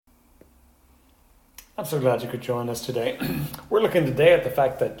I'm so glad you could join us today. We're looking today at the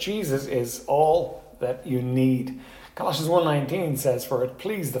fact that Jesus is all that you need. Colossians 1:19 says, "For it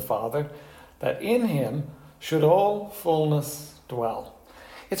pleased the Father that in him should all fullness dwell."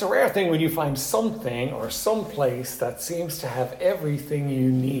 It's a rare thing when you find something or some place that seems to have everything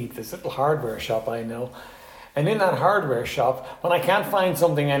you need. This little hardware shop I know. And in that hardware shop, when I can't find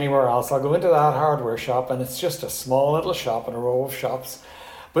something anywhere else, I'll go into that hardware shop and it's just a small little shop in a row of shops.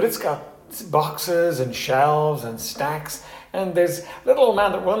 But it's got boxes and shelves and stacks, and there's a little old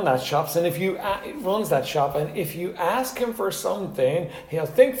man that runs that shop, and if you ask him for something, he'll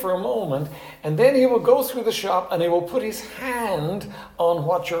think for a moment, and then he will go through the shop and he will put his hand on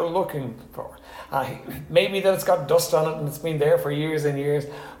what you're looking for. Maybe that it's got dust on it and it's been there for years and years,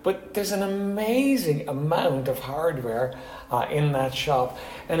 but there's an amazing amount of hardware in that shop,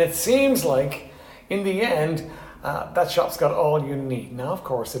 and it seems like in the end that shop's got all you need. Now, of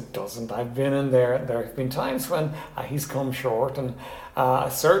course, it doesn't. I've been in there. There have been times when he's come short, and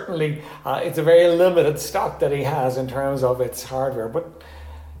certainly it's a very limited stock that he has in terms of its hardware. But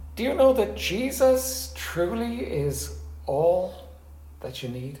do you know that Jesus truly is all that you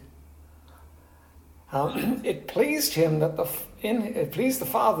need? It pleased him it pleased the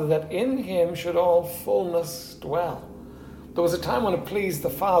Father that in him should all fullness dwell. There was a time when it pleased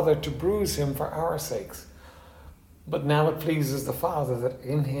the Father to bruise him for our sakes. But now it pleases the Father that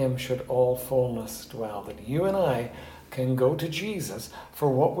in him should all fullness dwell. That you and I can go to Jesus for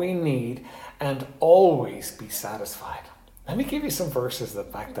what we need and always be satisfied. Let me give you some verses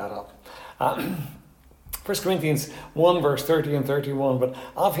that back that up. 1 Corinthians 1 verse 30 and 31. "But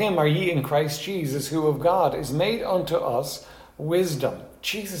of him are ye in Christ Jesus, who of God is made unto us wisdom."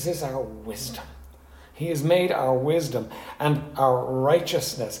 Jesus is our wisdom. He has made our wisdom and our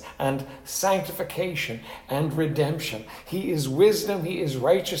righteousness and sanctification and redemption. He is wisdom, he is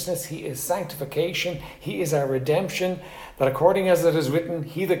righteousness, he is sanctification, he is our redemption, that according as it is written,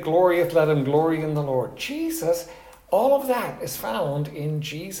 "He that glorieth, let him glory in the Lord." Jesus, all of that is found in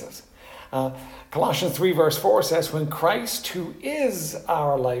Jesus. Colossians 3 verse 4 says, "When Christ, who is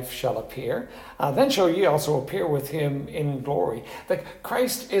our life, shall appear, then shall ye also appear with him in glory." That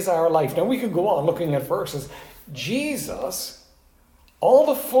Christ is our life. Now we can go on looking at verses. Jesus, all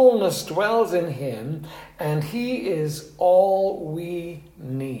the fullness dwells in him, and he is all we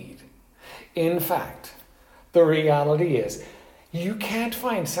need. In fact, the reality is, you can't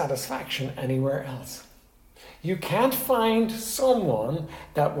find satisfaction anywhere else. You can't find someone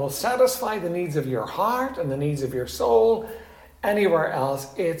that will satisfy the needs of your heart and the needs of your soul anywhere else.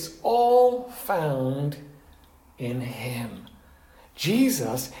 It's all found in him.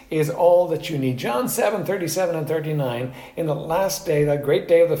 Jesus is all that you need. John 7:37 and 39, in the last day, that great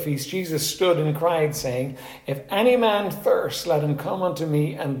day of the feast, Jesus stood and cried, saying, "If any man thirst, let him come unto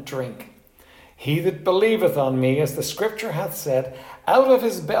me and drink. He that believeth on me, as the scripture hath said, out of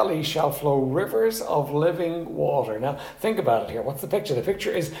his belly shall flow rivers of living water." Now, think about it here. What's the picture? The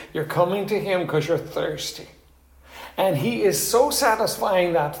picture is you're coming to him because you're thirsty. And he is so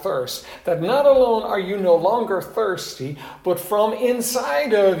satisfying that thirst that not alone are you no longer thirsty, but from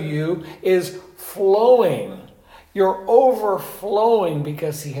inside of you is flowing. You're overflowing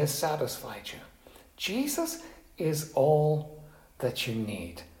because he has satisfied you. Jesus is all that you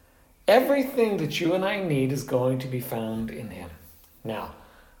need. Everything that you and I need is going to be found in him. Now,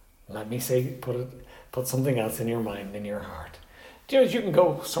 let me say, put something else in your mind, in your heart. Do you know you can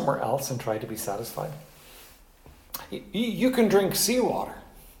go somewhere else and try to be satisfied? You can drink seawater.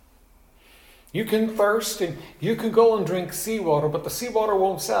 You can thirst and you can go and drink seawater, but the seawater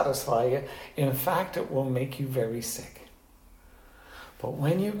won't satisfy you. In fact, it will make you very sick. But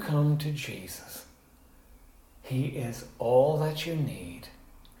when you come to Jesus, he is all that you need,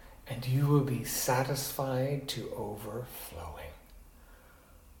 and you will be satisfied to overflowing.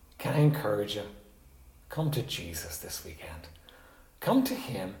 Can I encourage you? Come to Jesus this weekend. Come to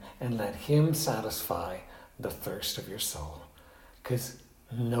him and let him satisfy the thirst of your soul, because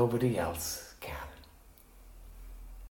nobody else can.